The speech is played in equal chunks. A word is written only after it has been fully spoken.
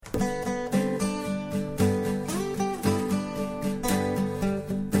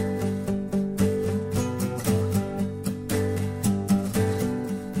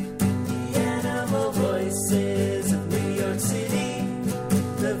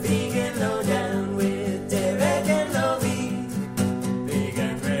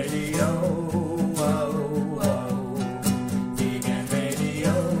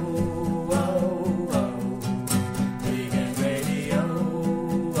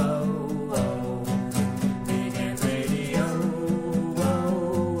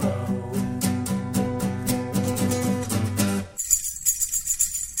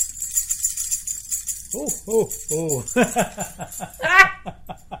Oh.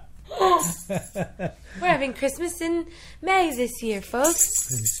 We're having Christmas in May this year, folks.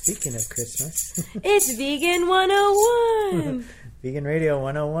 Speaking of Christmas. It's Vegan 101. Vegan Radio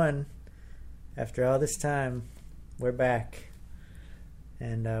 101. After all this time, we're back.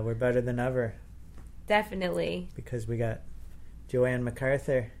 And we're better than ever. Definitely. Because we got Joanne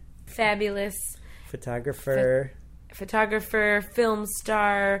MacArthur. Fabulous. Photographer, film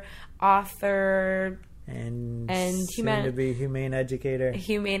star, author, and soon to be humane educator.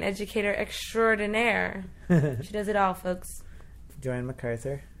 Humane educator extraordinaire. She does it all, folks. Joanne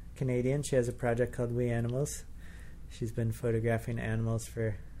MacArthur, Canadian. She has a project called We Animals. She's been photographing animals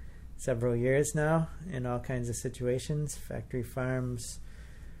for several years now in all kinds of situations. Factory farms,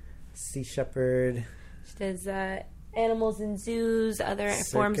 Sea Shepherd. She does animals in zoos, other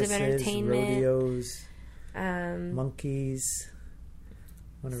forms of entertainment. Rodeos, monkeys.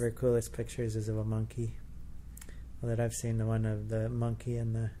 One of her coolest pictures is of a monkey. Well, that I've seen, the one of the monkey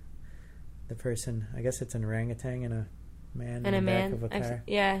and the person. I guess it's an orangutan and a man in the back of a car.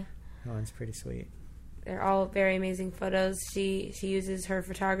 Yeah. That one's pretty sweet. They're all very amazing photos. She uses her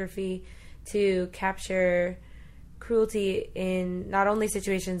photography to capture cruelty in not only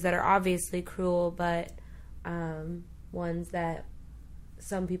situations that are obviously cruel, but ones that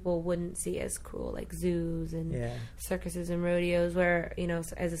some people wouldn't see as cruel, like zoos and circuses and rodeos, where, you know,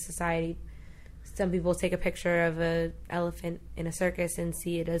 as a society, some people take a picture of an elephant in a circus and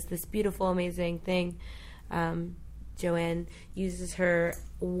see it as this beautiful, amazing thing. Joanne uses her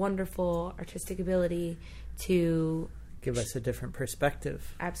wonderful artistic ability to give us a different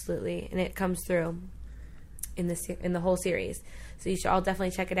perspective. Absolutely, and it comes through in the whole series. So you should all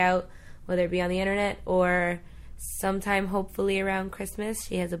definitely check it out, whether it be on the internet or sometime, hopefully around Christmas.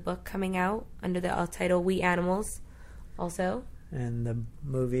 She has a book coming out under the title We Animals also. And the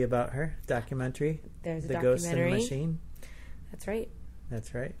movie about her, documentary. There's a The documentary. Ghost in the Machine. That's right.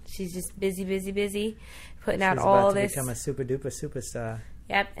 That's right. She's just busy, putting out all this. She's about to become a super-duper superstar.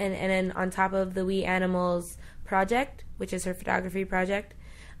 Yep, and then on top of the We Animals project, which is her photography project,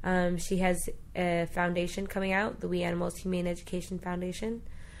 she has a foundation coming out, the We Animals Humane Education Foundation,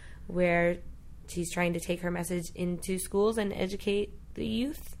 where she's trying to take her message into schools and educate the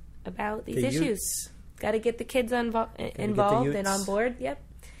youth about these issues. Got to get the kids involved and on board. Yep.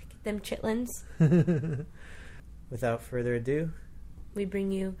 Get them chitlins. Without further ado, we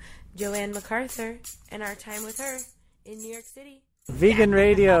bring you Joanne MacArthur and our time with her in New York City. Vegan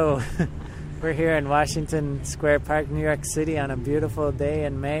Radio. We're here in Washington Square Park, New York City on a beautiful day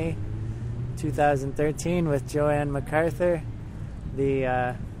in May 2013 with Joanne MacArthur,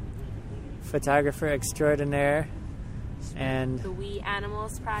 the photographer extraordinaire and the We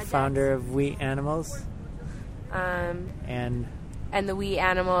Animals project, founder of We Animals, and the We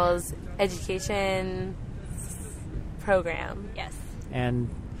Animals education program. Yes. And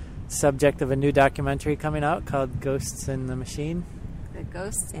subject of a new documentary coming out called Ghosts in the Machine. The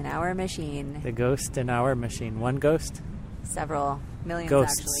Ghosts in Our Machine. The Ghost in Our Machine. One ghost? Several. Millions,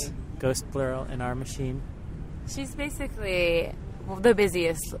 ghosts. Actually. Ghost plural in our machine. She's basically the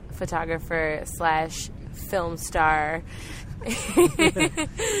busiest photographer / film star.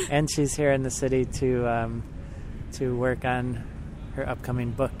 And she's here in the city to work on her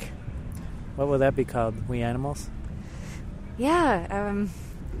upcoming book. What will that be called? We Animals? Yeah,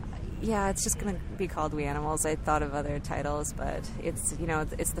 it's just going to be called We Animals. I thought of other titles, but it's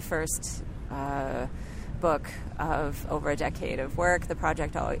the first book of over a decade of work. The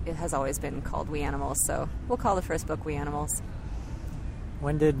project has always been called We Animals, so we'll call the first book We Animals.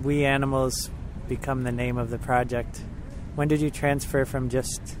 When did We Animals become the name of the project? When did you transfer from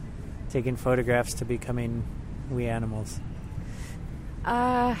just taking photographs to becoming We Animals?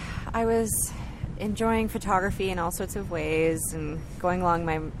 I was enjoying photography in all sorts of ways and going along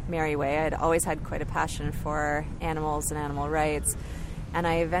my merry way. I'd always had quite a passion for animals and animal rights, and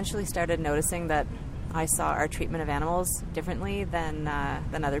I eventually started noticing that I saw our treatment of animals differently than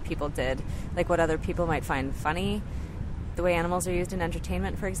other people did. Like what other people might find funny, the way animals are used in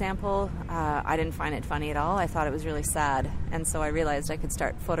entertainment, for example, I didn't find it funny at all. I thought it was really sad, and so I realized I could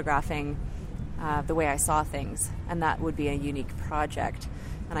start photographing the way I saw things, and that would be a unique project.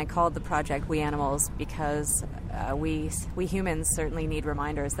 And I called the project We Animals because we humans certainly need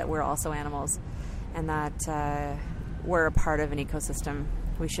reminders that we're also animals and that we're a part of an ecosystem.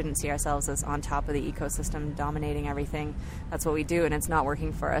 We shouldn't see ourselves as on top of the ecosystem, dominating everything. That's what we do, and it's not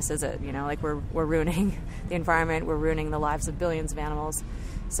working for us, is it? Like we're ruining the environment, we're ruining the lives of billions of animals.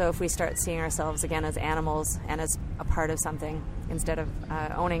 So if we start seeing ourselves again as animals and as a part of something instead of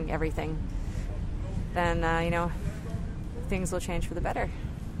owning everything, then things will change for the better.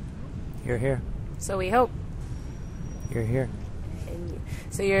 You're here. So we hope. you're here. And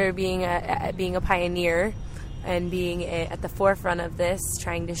so you're being a pioneer and being at the forefront of this,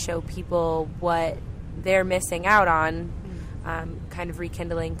 trying to show people what they're missing out on, kind of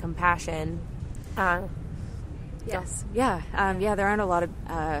rekindling compassion. Yes. Yeah. There aren't a lot of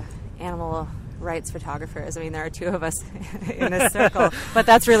animal rights photographers. I mean, there are two of us in this circle, but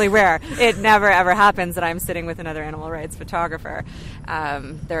that's really rare. It never ever happens that I'm sitting with another animal rights photographer.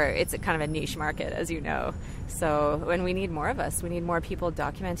 It's a kind of a niche market, as you know. So when we need more of us, we need more people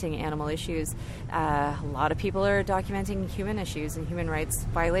documenting animal issues. A lot of people are documenting human issues and human rights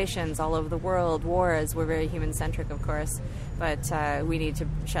violations all over the world, wars. We're very human-centric, of course, but we need to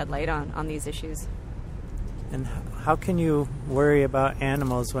shed light on these issues. And how can you worry about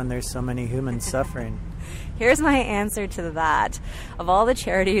animals when there's so many humans suffering? Here's my answer to that. Of all the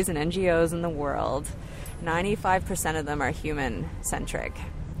charities and NGOs in the world, 95% of them are human-centric.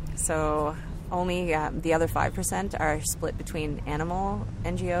 So only the other 5% are split between animal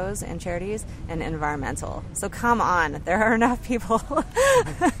NGOs and charities and environmental. So come on, there are enough people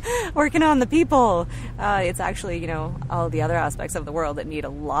working on the people. It's actually, all the other aspects of the world that need a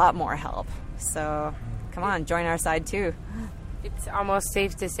lot more help. So come on, join our side too. It's almost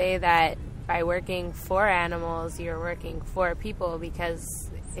safe to say that by working for animals, you're working for people, because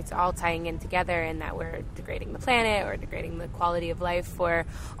it's all tying in together, and that we're degrading the planet or degrading the quality of life for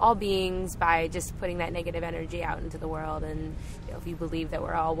all beings by just putting that negative energy out into the world. And if you believe that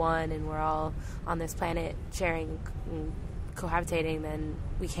we're all one and we're all on this planet sharing and cohabitating, then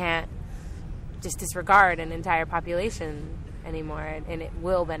we can't just disregard an entire population anymore, and it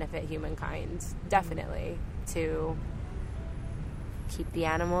will benefit humankind, definitely, to keep the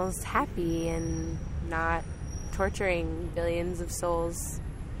animals happy and not torturing billions of souls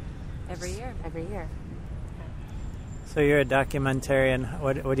every year. So you're a documentarian.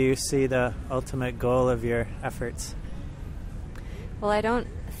 What do you see the ultimate goal of your efforts? Well, I don't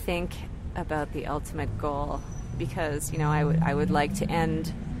think about the ultimate goal because, I would like to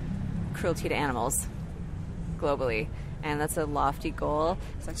end cruelty to animals globally. And that's a lofty goal.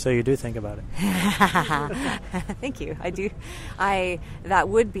 So you do think about it. Thank you. I do. That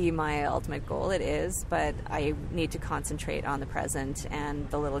would be my ultimate goal. It is, but I need to concentrate on the present and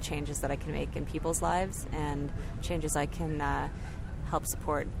the little changes that I can make in people's lives and changes I can help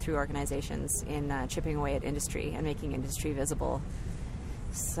support through organizations in chipping away at industry and making industry visible.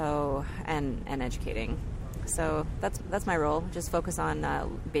 So and educating. So that's my role. Just focus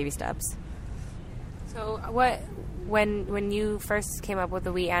on baby steps. So when you first came up with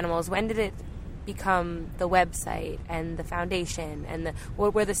the We Animals, when did it become the website and the foundation, and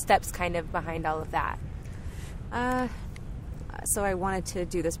what were the steps kind of behind all of that? So I wanted to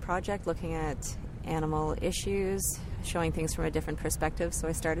do this project looking at animal issues, showing things from a different perspective. So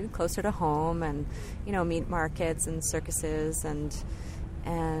I started closer to home and, meat markets and circuses,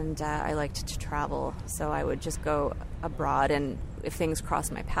 and I liked to travel. So I would just go abroad, and if things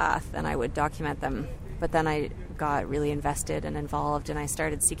crossed my path, then I would document them. But then I got really invested and involved, and I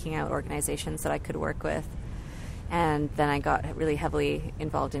started seeking out organizations that I could work with. And then I got really heavily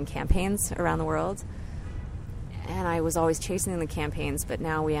involved in campaigns around the world. And I was always chasing the campaigns, but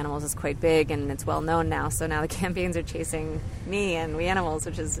now We Animals is quite big and it's well known now. So now the campaigns are chasing me and We Animals,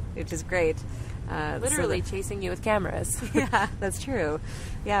 which is great. Literally chasing you with cameras. Yeah, that's true.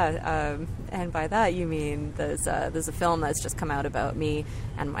 Yeah, and by that you mean there's a film that's just come out about me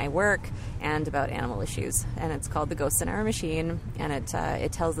and my work and about animal issues, and it's called The Ghosts in Our Machine, and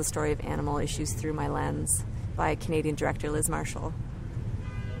it tells the story of animal issues through my lens by Canadian director Liz Marshall.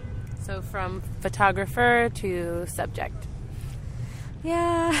 So from photographer to subject.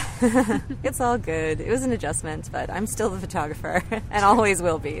 Yeah, it's all good. It was an adjustment, but I'm still the photographer and always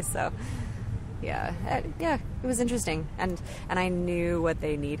will be, so... Yeah, it was interesting, and I knew what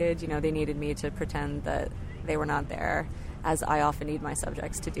they needed. They needed me to pretend that they were not there, as I often need my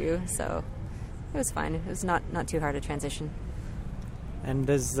subjects to do. So it was fine. It was not too hard a transition. And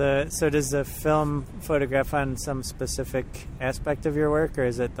does the film photograph on some specific aspect of your work, or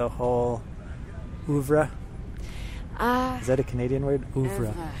is it the whole oeuvre? Is that a Canadian word?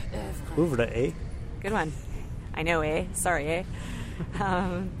 Oeuvre. Oeuvre, eh? Good one. I know, eh? Sorry, eh?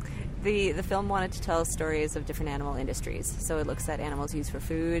 The film wanted to tell stories of different animal industries. So it looks at animals used for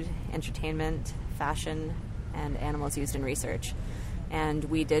food, entertainment, fashion, and animals used in research. And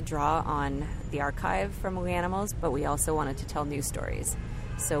we did draw on the archive from We Animals, but we also wanted to tell new stories.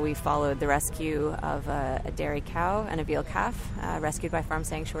 So we followed the rescue of a dairy cow and a veal calf, rescued by Farm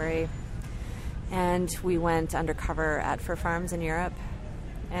Sanctuary. And we went undercover at fur farms in Europe.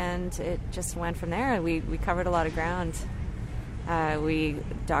 And it just went from there. We covered a lot of ground. we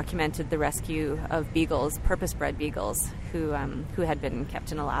documented the rescue of beagles, purpose-bred beagles, who had been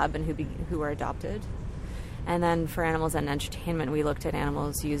kept in a lab and who were adopted. And then for animals and entertainment, we looked at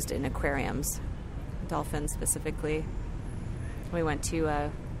animals used in aquariums, dolphins specifically. We went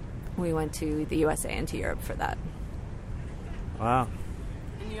to the USA and to Europe for that. Wow.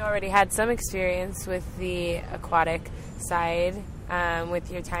 And you already had some experience with the aquatic side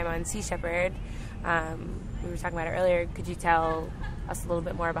with your time on Sea Shepherd. We were talking about it earlier. Could you tell us a little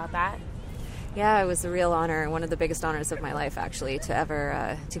bit more about that? Yeah, it was a real honor, one of the biggest honors of my life, actually, to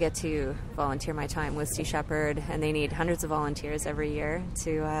ever to get to volunteer my time with Sea Shepherd. And they need hundreds of volunteers every year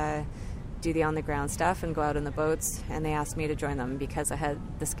to do the on-the-ground stuff and go out in the boats. And they asked me to join them because I had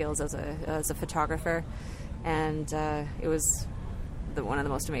the skills as a photographer. And it was one of the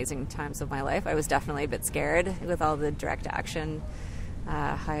most amazing times of my life. I was definitely a bit scared with all the direct action,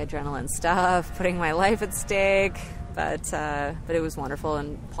 high adrenaline stuff, putting my life at stake. But it was wonderful,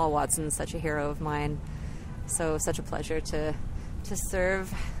 and Paul Watson's such a hero of mine. So such a pleasure to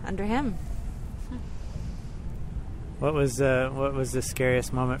serve under him. What was the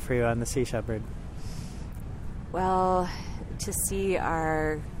scariest moment for you on the Sea Shepherd? Well, to see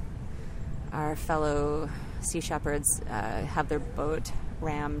our fellow Sea Shepherds have their boat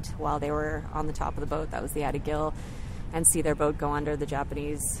rammed while they were on the top of the boat. That was the Atta Gill. And see their boat go under, the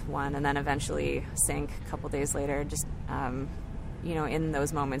Japanese one, and then eventually sink a couple days later. Just, in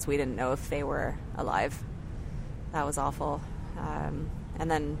those moments, we didn't know if they were alive. That was awful.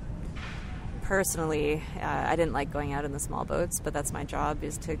 And then, personally, I didn't like going out in the small boats, but that's my job,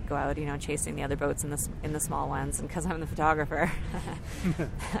 is to go out, chasing the other boats in the small ones. And because I'm the photographer,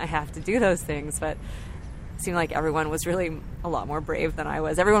 I have to do those things. But it seemed like everyone was really a lot more brave than I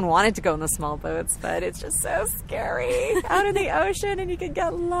was. Everyone wanted to go in the small boats, but it's just so scary out in the ocean, and you could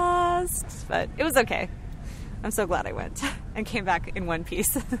get lost. But it was okay. I'm so glad I went and came back in one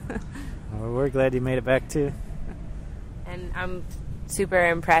piece. Well, we're glad you made it back too. And I'm super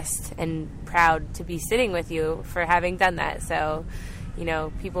impressed and proud to be sitting with you for having done that. So,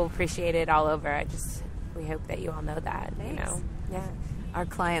 people appreciate it all over. We hope that you all know that. Thanks. Yeah. Our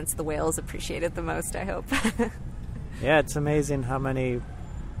clients, the whales, appreciate it the most, I hope. Yeah, it's amazing how many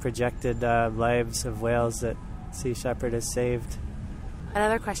projected lives of whales that Sea Shepherd has saved.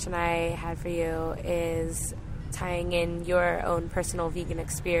 Another question I had for you is tying in your own personal vegan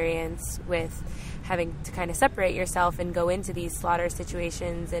experience with having to kind of separate yourself and go into these slaughter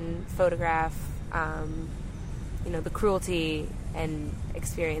situations and photograph, the cruelty and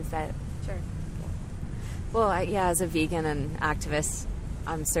experience that. Sure. Well, as a vegan and activist,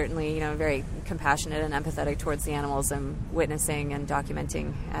 I'm certainly, very compassionate and empathetic towards the animals I'm witnessing and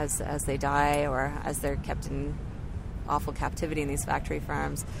documenting as they die or as they're kept in awful captivity in these factory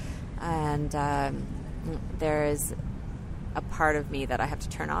farms. And there is a part of me that I have to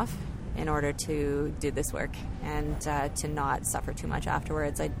turn off in order to do this work and to not suffer too much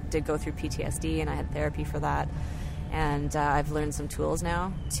afterwards. I did go through PTSD, and I had therapy for that. And I've learned some tools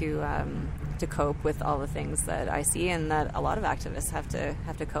now to cope with all the things that I see and that a lot of activists have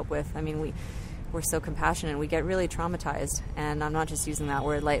to cope with. I mean, we're so compassionate. We get really traumatized, and I'm not just using that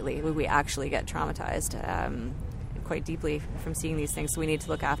word lightly. We actually get traumatized quite deeply from seeing these things. So we need to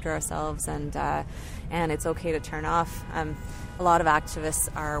look after ourselves, and it's okay to turn off. A lot of activists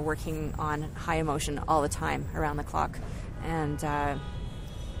are working on high emotion all the time, around the clock, and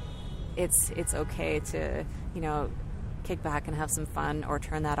it's okay to kick back and have some fun or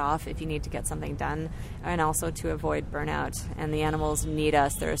turn that off if you need to get something done, and also to avoid burnout. And the animals need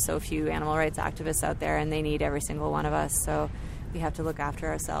us. There are so few animal rights activists out there, and they need every single one of us. So we have to look after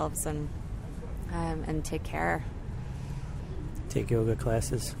ourselves and take care. Take yoga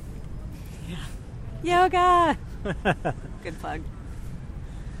classes. Yeah. Yoga! Good plug.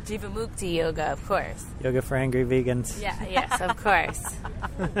 Jivamukti yoga, of course. Yoga for angry vegans. Yeah, yes, of course.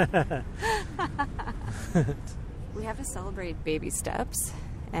 We have to celebrate baby steps,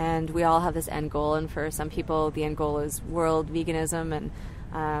 and we all have this end goal. And for some people, the end goal is world veganism,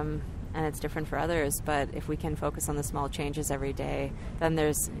 and it's different for others. But if we can focus on the small changes every day, then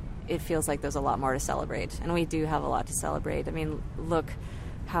it feels like there's a lot more to celebrate. And we do have a lot to celebrate. I mean, look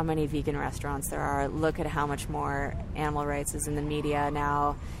how many vegan restaurants there are. Look at how much more animal rights is in the media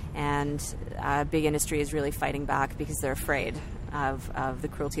now, and big industry is really fighting back because they're afraid of the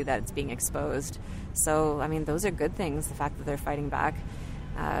cruelty that's being exposed. So, I mean, those are good things, the fact that they're fighting back.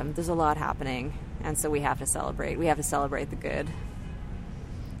 There's a lot happening, and so we have to celebrate. We have to celebrate the good.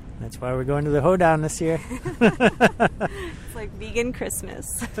 That's why we're going to the Hoedown this year. It's like vegan Christmas.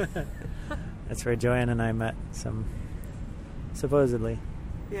 That's where Joanne and I met, supposedly.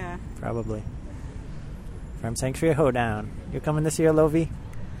 Yeah. Probably. Farm Sanctuary Hoedown. You're coming this year, Lovi?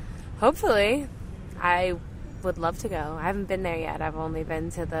 Hopefully. I would love to go. I haven't been there yet. I've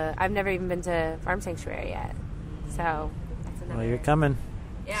never even been to Farm Sanctuary yet. So, that's another... Well, you're coming.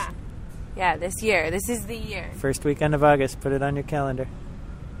 Yeah. Yeah, this year. This is the year. First weekend of August. Put it on your calendar.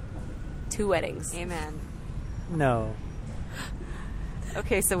 2 weddings. Amen. No.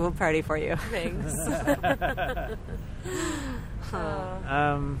 Okay, so we'll party for you. Thanks.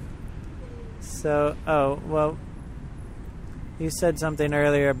 Well, you said something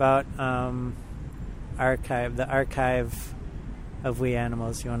earlier about the archive of We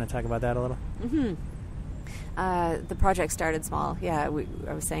Animals. You want to talk about that a little? Mm-hmm. The project started small. Yeah, I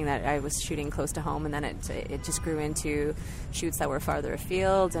was saying that I was shooting close to home, and then it just grew into shoots that were farther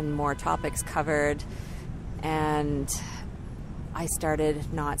afield and more topics covered. And I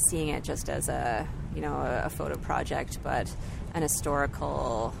started not seeing it just as a photo project, but an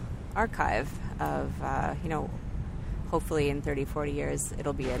historical archive of, hopefully in 30, 40 years,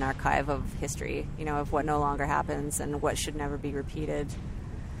 it'll be an archive of history, of what no longer happens and what should never be repeated.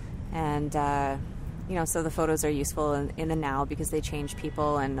 And, so the photos are useful in the now because they change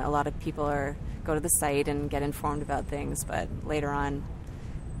people, and a lot of people go to the site and get informed about things, but later on,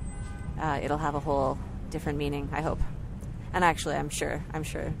 it'll have a whole different meaning, I hope. And actually, I'm sure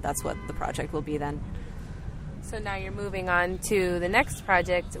that's what the project will be then. So now you're moving on to the next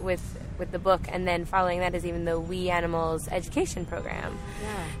project with the book, and then following that is even the We Animals education program.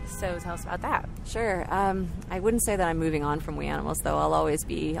 Yeah. So tell us about that. Sure. I wouldn't say that I'm moving on from We Animals, though. I'll always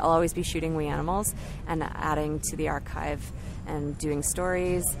be shooting We Animals and adding to the archive and doing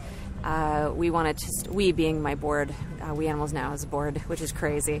stories. We being my board, We Animals now has a board, which is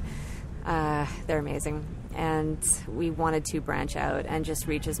crazy. They're amazing. And we wanted to branch out and just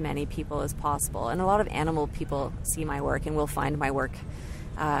reach as many people as possible. And a lot of animal people see my work and will find my work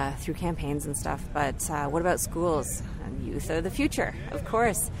through campaigns and stuff. But what about schools? Youth are the future, of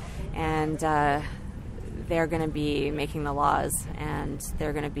course. And they're going to be making the laws, and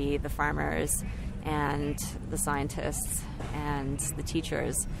they're going to be the farmers and the scientists and the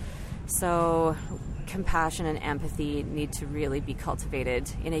teachers. So compassion and empathy need to really be cultivated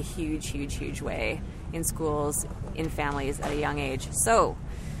in a huge, huge, huge way in schools, in families at a young age. So,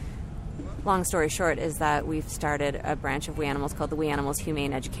 long story short is that we've started a branch of We Animals called the We Animals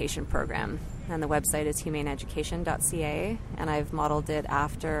Humane Education Program. And the website is humaneeducation.ca, and I've modeled it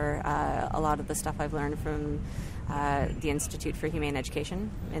after a lot of the stuff I've learned from the Institute for Humane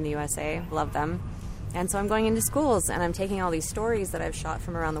Education in the USA. Love them. And so I'm going into schools, and I'm taking all these stories that I've shot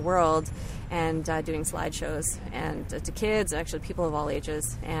from around the world and doing slideshows and to kids, actually people of all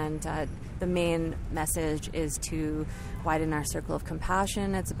ages. And the main message is to widen our circle of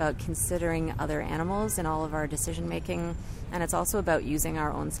compassion. It's about considering other animals in all of our decision making, and it's also about using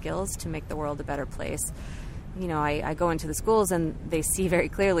our own skills to make the world a better place. I go into the schools and they see very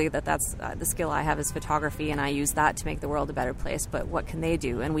clearly that that's the skill I have is photography, and I use that to make the world a better place. But what can they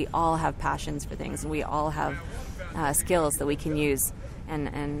do? And we all have passions for things, and we all have skills that we can use.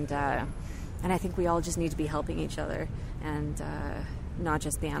 And I think we all just need to be helping each other, and not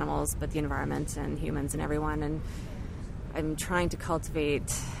just the animals, but the environment and humans and everyone. And I'm trying to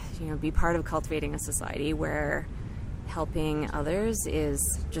cultivate, be part of cultivating a society where helping others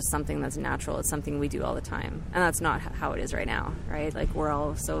is just something that's natural. It's something we do all the time. And that's not how it is right now, right? Like, we're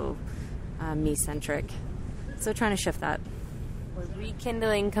all so me-centric. So trying to shift that. We're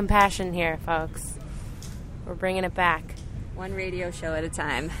rekindling compassion here, folks. We're bringing it back. One radio show at a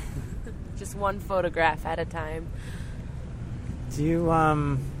time. Just one photograph at a time. Do you,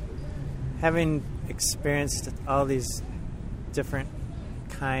 having experienced all these different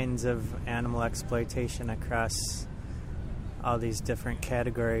kinds of animal exploitation across all these different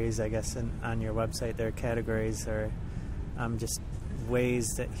categories, I guess on your website there are categories or just ways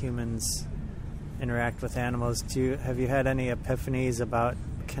that humans interact with animals. Have you had any epiphanies about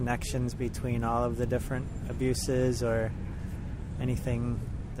connections between all of the different abuses, or anything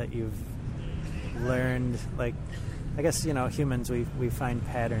that you've learned? Like, I guess, humans, we find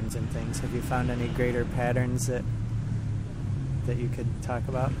patterns in things. Have you found any greater patterns that you could talk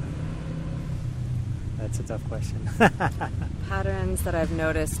about? That's a tough question. Patterns that I've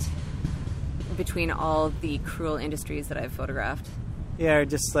noticed between all the cruel industries that I've photographed. Yeah, or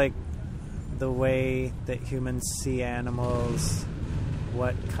just like the way that humans see animals,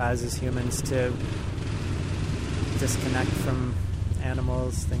 what causes humans to disconnect from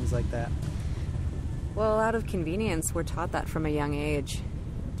animals, things like that. Well, out of convenience, we're taught that from a young age,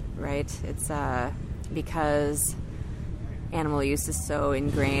 right? It's because animal use is so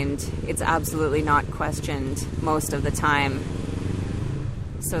ingrained. It's absolutely not questioned most of the time.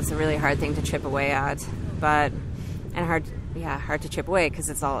 So it's a really hard thing to chip away at. but and hard to chip away because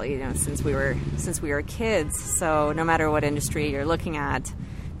it's all, since we were kids. So no matter what industry you're looking at,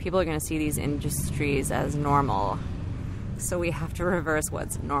 people are going to see these industries as normal. So we have to reverse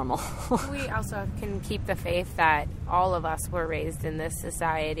what's normal. We also can keep the faith that all of us were raised in this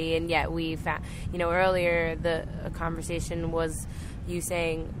society, and yet we found, earlier the conversation was you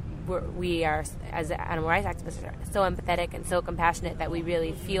saying we are, as animal rights activists, are so empathetic and so compassionate that we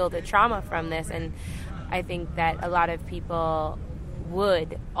really feel the trauma from this. And I think that a lot of people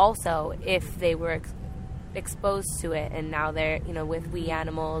would also if they were exposed to it, and now they're with We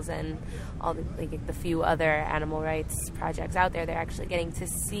Animals and all the few other animal rights projects out there, they're actually getting to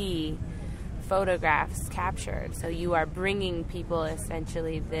see photographs captured. So you are bringing people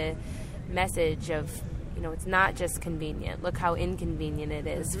essentially the message of it's not just convenient. Look how inconvenient it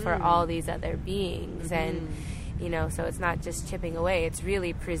is for all these other beings. And so it's not just chipping away, it's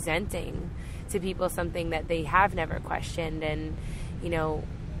really presenting to people something that they have never questioned. And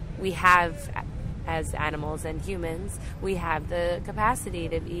we have, as animals and humans, we have the capacity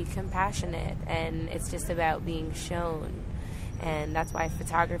to be compassionate, and it's just about being shown. And that's why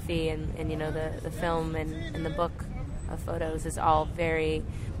photography and the film and the book of photos is all very,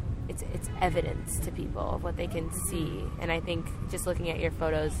 it's evidence to people of what they can see. And I think just looking at your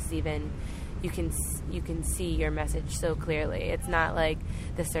photos is even, you can see your message so clearly. It's not like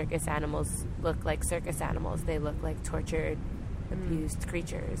the circus animals look like circus animals. They look like tortured, abused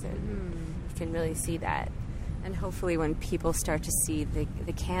creatures, and you can really see that. And hopefully when people start to see, they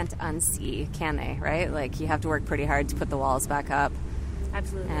can't unsee, can they, right? Like, you have to work pretty hard to put the walls back up.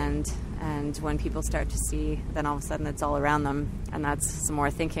 Absolutely. And when people start to see, then all of a sudden it's all around them, and that's some more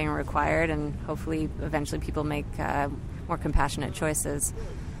thinking required, and hopefully eventually people make more compassionate choices.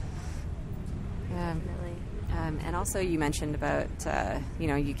 And also you mentioned about,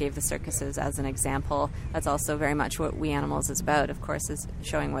 you gave the circuses as an example. That's also very much what We Animals is about, of course, is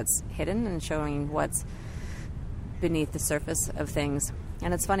showing what's hidden and showing what's beneath the surface of things.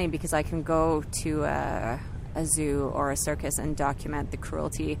 And it's funny because I can go to a zoo or a circus and document the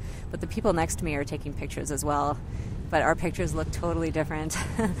cruelty, but the people next to me are taking pictures as well. But our pictures look totally different.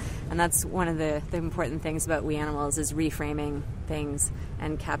 And that's one of the important things about We Animals, is reframing things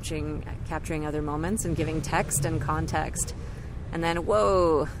and capturing other moments and giving text and context. And then,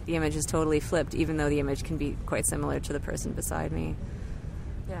 whoa, the image is totally flipped, even though the image can be quite similar to the person beside me.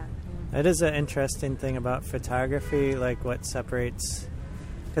 Yeah. It is an interesting thing about photography, like what separates,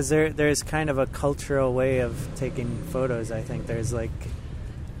 because there's kind of a cultural way of taking photos. I think there's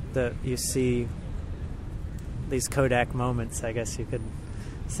you see these Kodak moments, I guess you could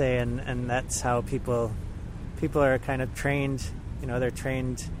say, and that's how people are kind of trained. They're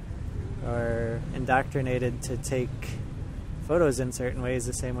trained or indoctrinated to take photos in certain ways,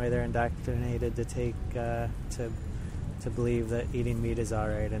 the same way they're indoctrinated to take to believe that eating meat is all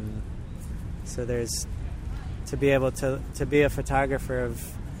right. And so there's to be able to be a photographer of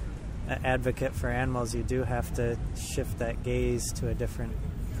an advocate for animals, you do have to shift that gaze to a different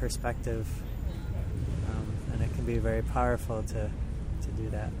perspective. And it can be very powerful to do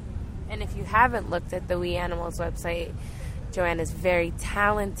that. And if you haven't looked at the We Animals website, Joanne is very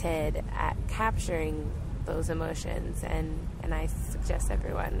talented at capturing those emotions, and I suggest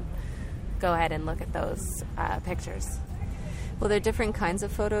everyone go ahead and look at those pictures. Well, there are different kinds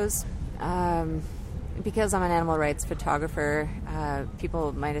of photos. Because I'm an animal rights photographer,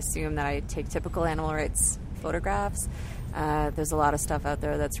 people might assume that I take typical animal rights photographs. There's a lot of stuff out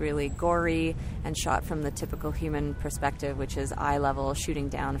there that's really gory and shot from the typical human perspective, which is eye level, shooting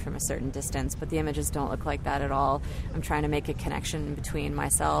down from a certain distance, but the images don't look like that at all. I'm trying to make a connection between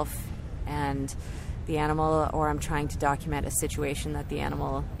myself and the animal, or I'm trying to document a situation that the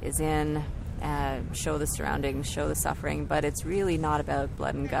animal is in, show the surroundings, show the suffering, but it's really not about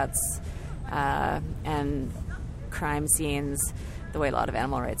blood and guts and crime scenes the way a lot of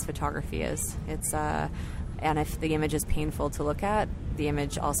animal rights photography is. It's and if the image is painful to look at, the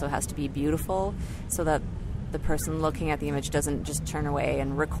image also has to be beautiful so that the person looking at the image doesn't just turn away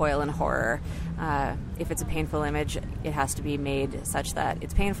and recoil in horror. If it's a painful image, it has to be made such that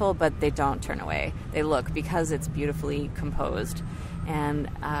it's painful, but they don't turn away. They look, because it's beautifully composed. And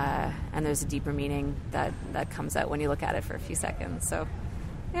there's a deeper meaning that comes out when you look at it for a few seconds. So,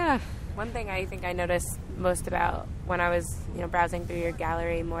 yeah. One thing I think I noticed most about when I was, browsing through your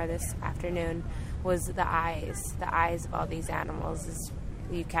gallery more this afternoon was the eyes of all these animals.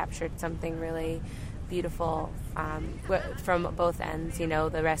 You captured something really beautiful from both ends,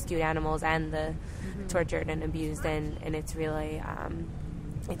 the rescued animals and the tortured and abused, and it's really,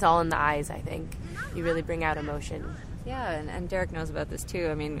 it's all in the eyes, I think. You really bring out emotion Yeah, and Derek knows about this too.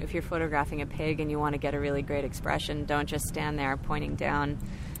 I mean, if you're photographing a pig and you want to get a really great expression, don't just stand there pointing down.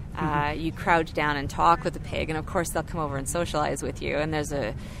 You crouch down and talk with the pig, and of course they'll come over and socialize with you. And there's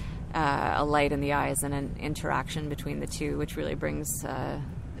a light in the eyes and an interaction between the two, which really brings the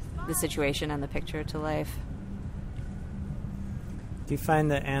situation and the picture to life. Do you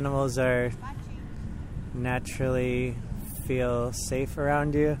find that animals are naturally feel safe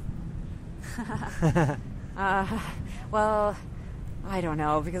around you? Well, I don't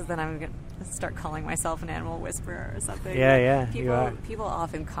know, because then I'm going to start calling myself an animal whisperer or something. Yeah, you are. People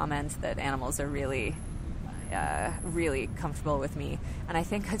often comment that animals are really comfortable with me, and I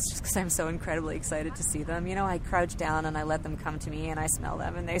think it's just because I'm so incredibly excited to see them. You know, I crouch down and I let them come to me, and I smell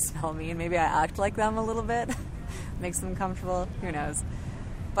them and they smell me, and maybe I act like them a little bit. Makes them comfortable. Who knows?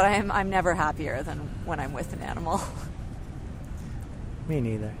 But I'm never happier than when I'm with an animal. Me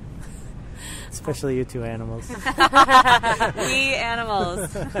neither. Especially you two animals. We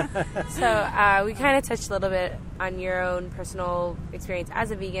animals. So we kind of touched a little bit on your own personal experience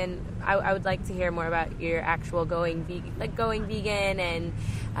as a vegan. I would like to hear more about your actual going vegan and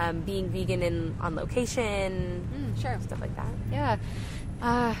being vegan on location. Sure. Stuff like that. Yeah.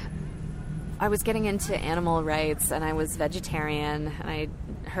 I was getting into animal rights, and I was vegetarian, and I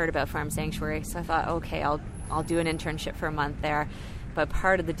heard about Farm Sanctuary, so I thought, okay, I'll do an internship for a month there. But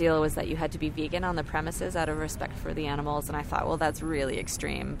part of the deal was that you had to be vegan on the premises out of respect for the animals, and I thought, well, that's really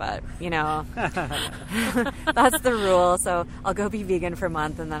extreme, but, you know, that's the rule, so I'll go be vegan for a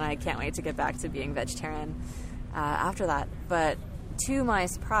month, and then I can't wait to get back to being vegetarian after that. But to my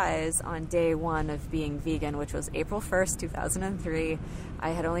surprise, on day one of being vegan, which was April 1st, 2003, I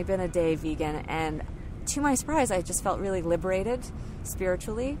had only been a day vegan, and to my surprise, I just felt really liberated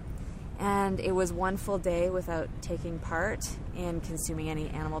spiritually. And it was one full day without taking part in consuming any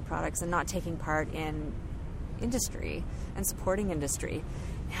animal products and not taking part in industry and supporting industry.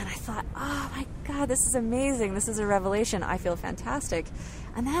 And I thought, oh my God, this is amazing. This is a revelation. I feel fantastic.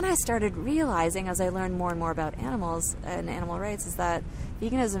 And then I started realizing, as I learned more and more about animals and animal rights, is that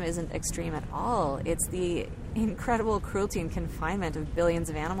veganism isn't extreme at all. It's the incredible cruelty and confinement of billions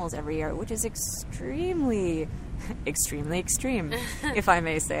of animals every year, which is extremely extreme, if I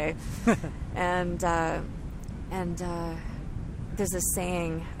may say. And there's this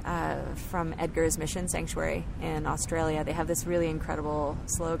saying from Edgar's Mission Sanctuary in Australia. They have this really incredible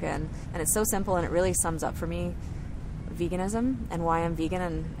slogan, and it's so simple, and it really sums up for me veganism and why I'm vegan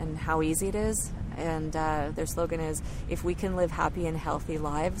and how easy it is. And their slogan is, if we can live happy and healthy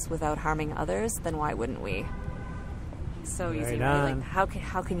lives without harming others, then why wouldn't we? So easy, right? Like, how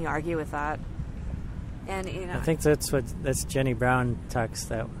can you argue with that? And you know, I think that's Jenny Brown talks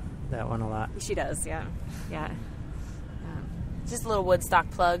that one a lot. She does, yeah. Just a little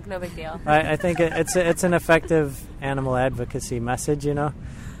Woodstock plug, no big deal. I think it's an effective animal advocacy message, you know,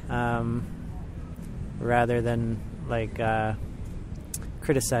 rather than like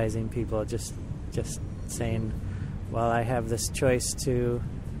criticizing people, just saying, well, I have this choice to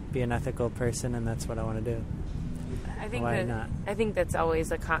be an ethical person, and that's what I want to do. I think that's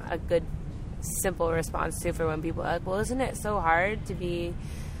always a good, simple response to for when people are like, well, isn't it so hard to be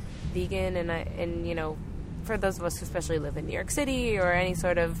vegan? And you know, for those of us who especially live in New York City or any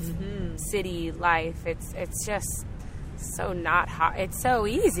sort of city life, it's just so not hard. It's so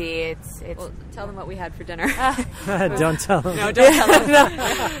easy. Well, tell them what we had for dinner. Don't tell them. No, don't tell them.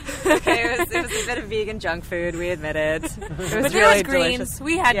 Okay, it was a bit of vegan junk food, we admit it. It was but really was greens. delicious.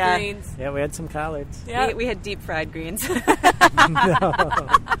 We had greens. Yeah, we had some collards. Yeah. We had deep fried greens. No,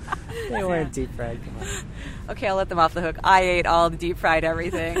 they weren't deep fried. Come on. Okay, I'll let them off the hook. I ate all the deep fried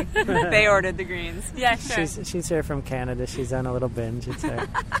everything. They ordered the greens. Yeah, sure. She's here from Canada. She's on a little binge. It's her.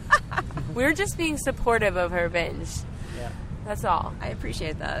 We're just being supportive of her binge. Yeah. That's all. I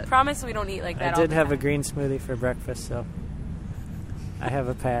appreciate that. Promise we don't eat like that. I did have a green smoothie for breakfast, so I have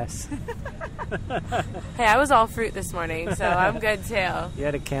a pass. Hey, I was all fruit this morning, so I'm good too. You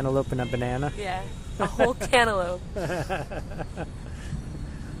had a cantaloupe and a banana? Yeah, a whole cantaloupe. How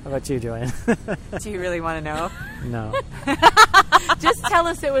about you, Joanne? Do you really want to know? No. Just tell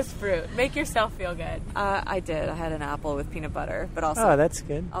us it was fruit. Make yourself feel good. I did. I had an apple with peanut butter, but also Oh, that's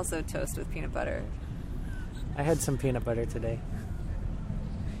good. also toast with peanut butter. I had some peanut butter today.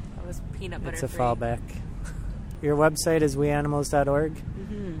 That was peanut butter It's a free. fallback. Your website is weanimals.org.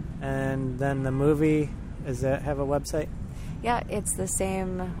 Mm-hmm. And then the movie, does that have a website? Yeah, it's the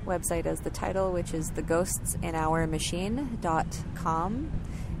same website as the title, which is theghostsinoursmachine.com.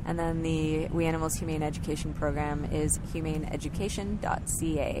 And then the We Animals Humane Education Program is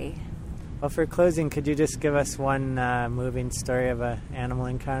humaneeducation.ca. Well, for closing, could you just give us one moving story of an animal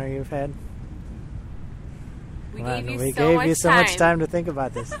encounter you've had? We Well, gave you we so gave much you so time. much time to think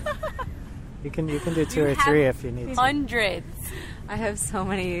about this. You can do two You or have three if you need to. Hundreds. I have so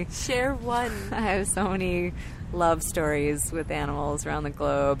many. Share one. I have so many love stories with animals around the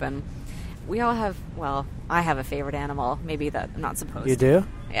globe, and we all have. Well, I have a favorite animal. Maybe that I'm not supposed. You to. do?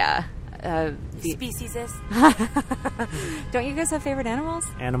 Yeah. Speciesist. Don't you guys have favorite animals?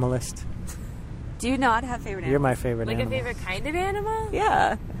 Animalist. Do you not have favorite You're animals? my favorite Like animal. a favorite kind of animal?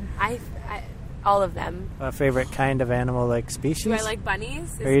 Yeah. I all of them. A favorite kind of animal, like species? Do I like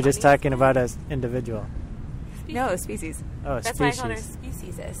bunnies? Or are you just talking about as individual? No, species. Oh, a That's species. why I call her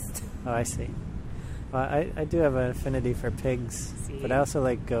speciesist. Oh, I see. Well, I do have an affinity for pigs, See? but I also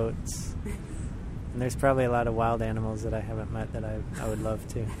like goats. And there's probably a lot of wild animals that I haven't met that I would love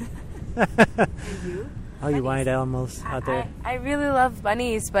to. And you? All you wild animals out there. I really love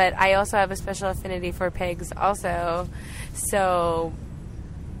bunnies, but I also have a special affinity for pigs also. So,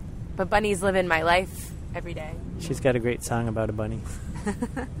 but bunnies live in my life every day. She's got a great song about a bunny.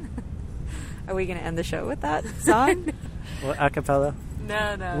 Are we going to end the show with that song? Well, a cappella.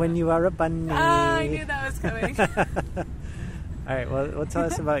 No. When you are a bunny. Ah, I knew that was coming. All right, well, tell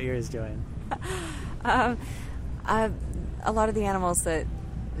us about yours, Joanne. A lot of the animals that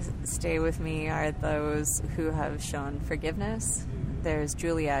stay with me are those who have shown forgiveness. There's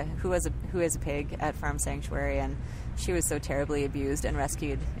Julia, who is a pig at Farm Sanctuary, and she was so terribly abused and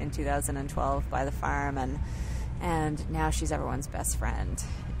rescued in 2012 by the farm, and now she's everyone's best friend.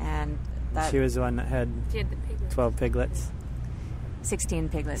 And that She was the one that had She had the piglets. 12 piglets. 16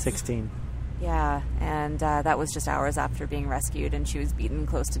 piglets. 16. Yeah, and that was just hours after being rescued, and she was beaten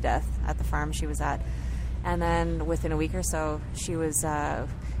close to death at the farm she was at. And then within a week or so, she was,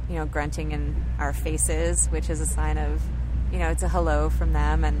 grunting in our faces, which is a sign of, it's a hello from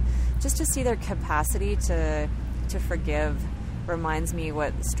them. And just to see their capacity to forgive reminds me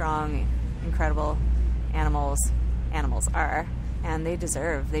what strong, incredible animals are, and they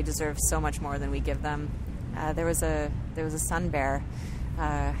deserve so much more than we give them. There was a sun bear.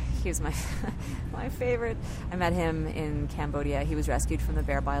 He was my my favorite. I met him in Cambodia. He was rescued from the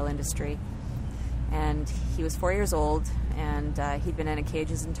bear bile industry, and he was 4 years old, and he'd been in a cage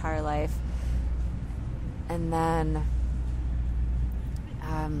his entire life. And then,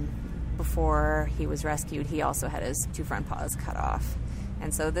 before he was rescued, he also had his 2 front paws cut off,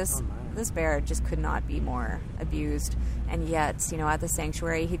 and so this bear just could not be more abused. And yet, at the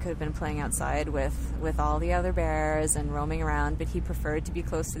sanctuary, he could have been playing outside with all the other bears and roaming around, but he preferred to be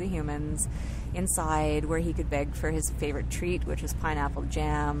close to the humans, inside where he could beg for his favorite treat, which was pineapple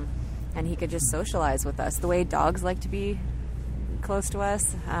jam, and he could just socialize with us the way dogs like to be close to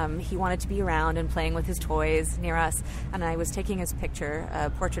us. He wanted to be around and playing with his toys near us, and I was taking his picture, a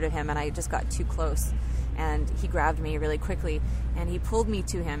portrait of him, and I just got too close, and he grabbed me really quickly, and he pulled me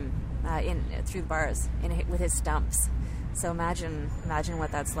to him through the bars with his stumps. So imagine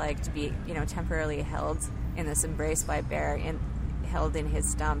what that's like to be, temporarily held in this embrace by a bear, held in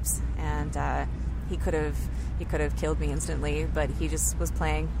his stumps, and he could have killed me instantly, but he just was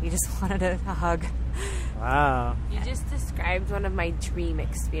playing. He just wanted a hug. Wow. You just described one of my dream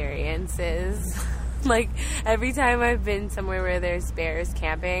experiences. Like, every time I've been somewhere where there's bears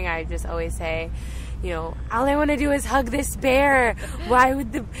camping, I just always say, all I want to do is hug this bear. Why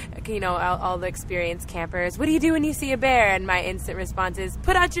would all the experienced campers, what do you do when you see a bear? And my instant response is,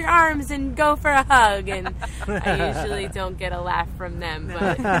 put out your arms and go for a hug. And I usually don't get a laugh from them,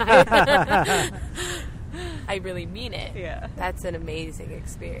 but I really mean it. Yeah. That's an amazing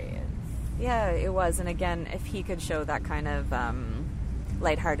experience. Yeah, it was. And again, if he could show that kind of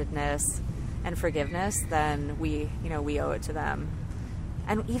lightheartedness and forgiveness, then we owe it to them.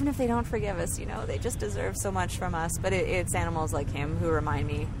 And even if they don't forgive us, they just deserve so much from us. But it's animals like him who remind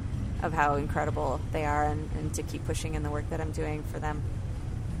me of how incredible they are, and to keep pushing in the work that I'm doing for them.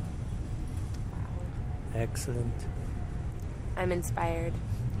 Excellent. I'm inspired.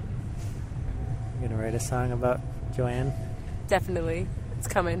 You're going to write a song about Joanne? Definitely. It's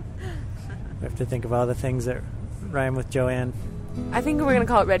coming. We have to think of all the things that rhyme with Joanne. I think we're going to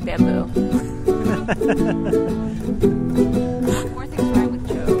call it Red Bamboo. More things rhyme with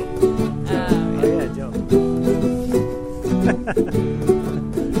Joe. Oh, yeah, Joe.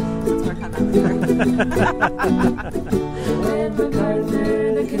 Let's work on that later. When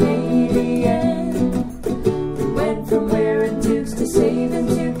MacArthur, the Canadian, went from wearing tubes to saving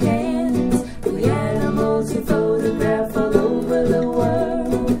 2 cans. The animals you photograph all over the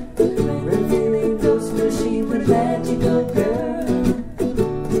world, revealing those machines with magical girls.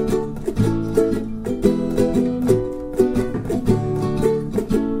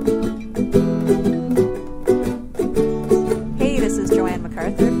 Hey, this is Joanne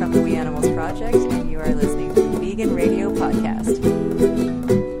MacArthur from the We Animals Project, and you are listening to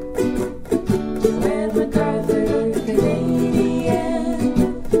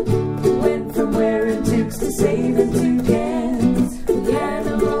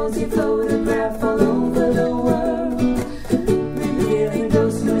animals you